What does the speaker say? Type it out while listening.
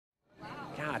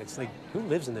God, it's like, who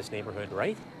lives in this neighborhood,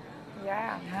 right?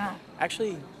 Yeah, no.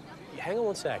 Actually, hang on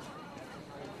one sec.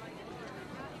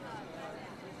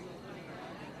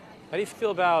 How do you feel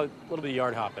about a little bit of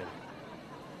yard hopping?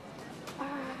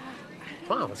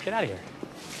 Come on, let's get out of here.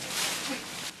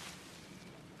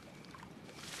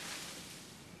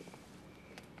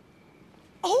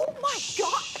 Oh my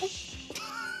God!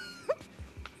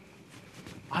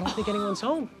 I don't think anyone's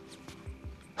home.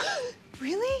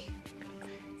 Really?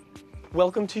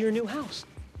 Welcome to your new house.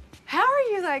 How are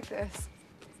you like this?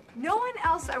 No one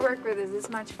else I work with is this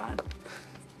much fun.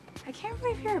 I can't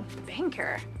believe you're a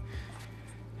banker.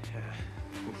 Yeah,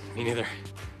 me neither.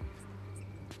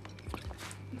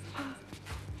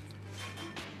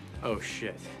 Oh,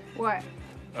 shit. What?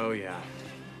 Oh, yeah.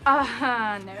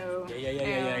 No.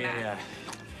 Yeah.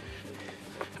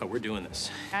 Oh, we're doing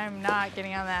this. I'm not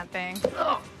getting on that thing.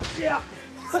 Oh, yeah.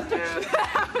 Smooth.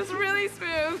 That was really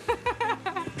smooth.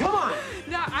 Come on.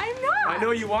 No, I'm not. I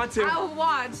know you want to. I'll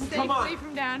watch. Stay Come on. away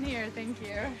from down here. Thank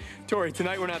you. Tori,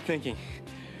 tonight we're not thinking.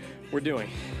 We're doing.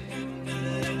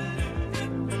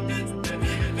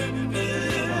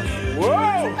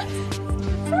 Whoa!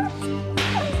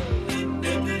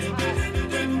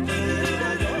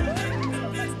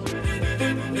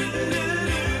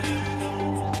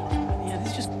 Yeah,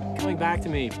 this is just coming back to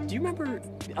me. Do you remember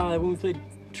when we played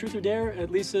Truth or Dare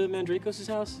at Lisa Mandrakos'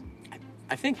 house?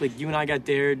 I think like you and I got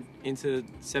dared into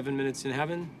 7 Minutes in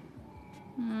Heaven.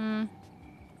 No,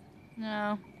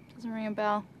 doesn't ring a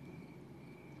bell.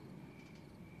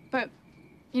 But,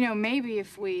 you know, maybe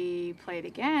if we played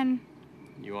again.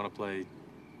 You want to play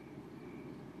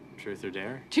Truth or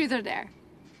Dare? Truth or Dare.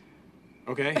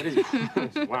 Okay. That is,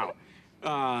 wow.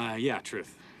 Yeah,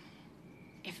 truth.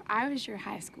 If I was your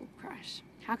high school crush,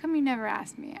 how come you never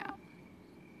asked me out?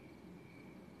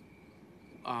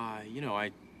 You know, I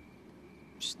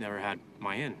just never had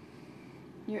my in.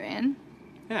 You're in?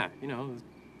 Yeah, you know,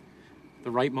 the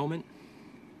right moment.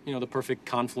 You know, the perfect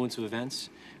confluence of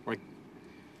events. Where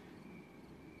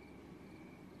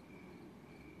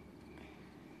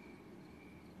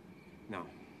No.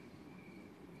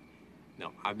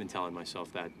 No, I've been telling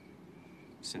myself that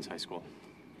since high school.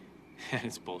 And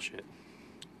it's bullshit.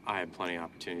 I had plenty of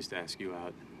opportunities to ask you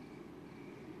out.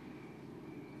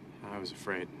 I was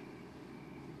afraid.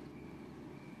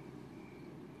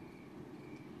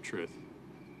 Truth.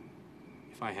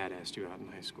 If I had asked you out in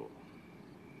high school,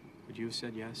 would you have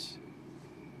said yes?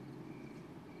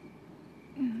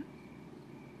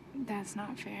 That's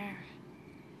not fair.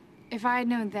 If I had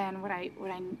known then what I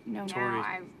know Tori,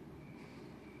 now,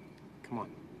 come on.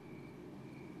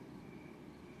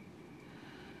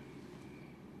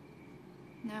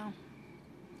 No,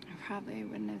 I probably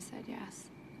wouldn't have said yes.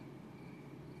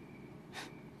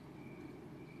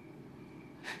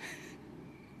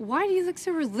 Why do you look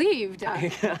so relieved?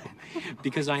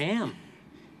 Because I am.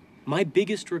 My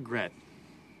biggest regret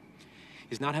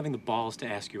is not having the balls to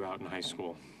ask you out in high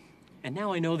school. And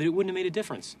now I know that it wouldn't have made a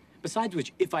difference. Besides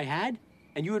which, if I had,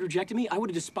 and you had rejected me, I would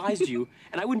have despised you,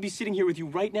 and I wouldn't be sitting here with you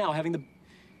right now having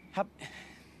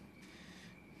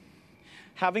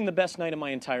the best night of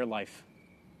my entire life.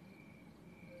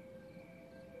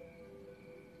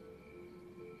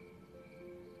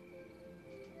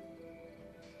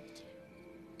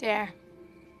 Dare.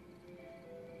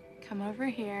 Come over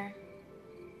here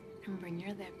and bring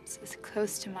your lips as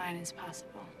close to mine as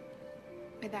possible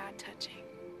without touching.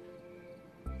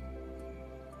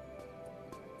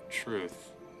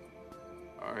 Truth.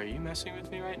 Are you messing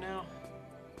with me right now?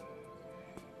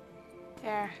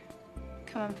 Dare.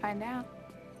 Come and find out.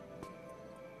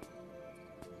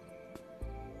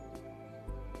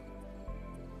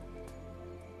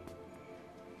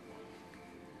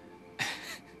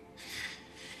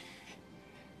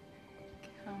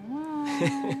 Come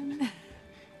on.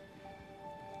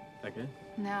 That good?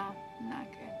 No, not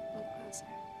good. A little closer.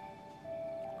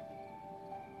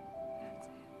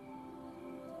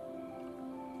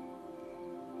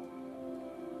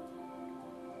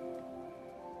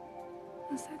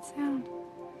 That's it. What's that sound?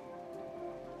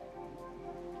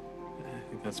 I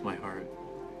think that's my heart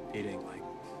beating, like,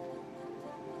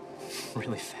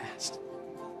 really fast.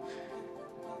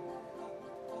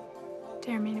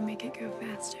 Dare me to make it go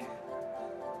faster.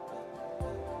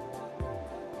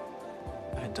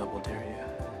 I double dare you.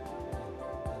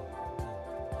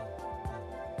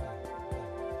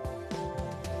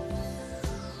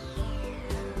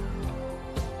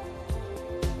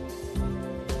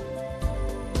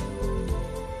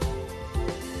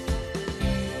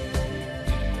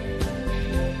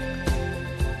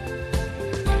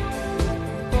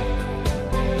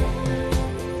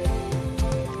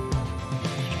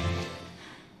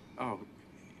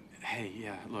 Hey,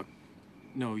 yeah, look.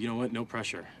 No, you know what? No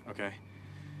pressure, okay?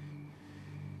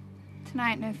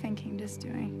 Tonight, no thinking, just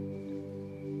doing.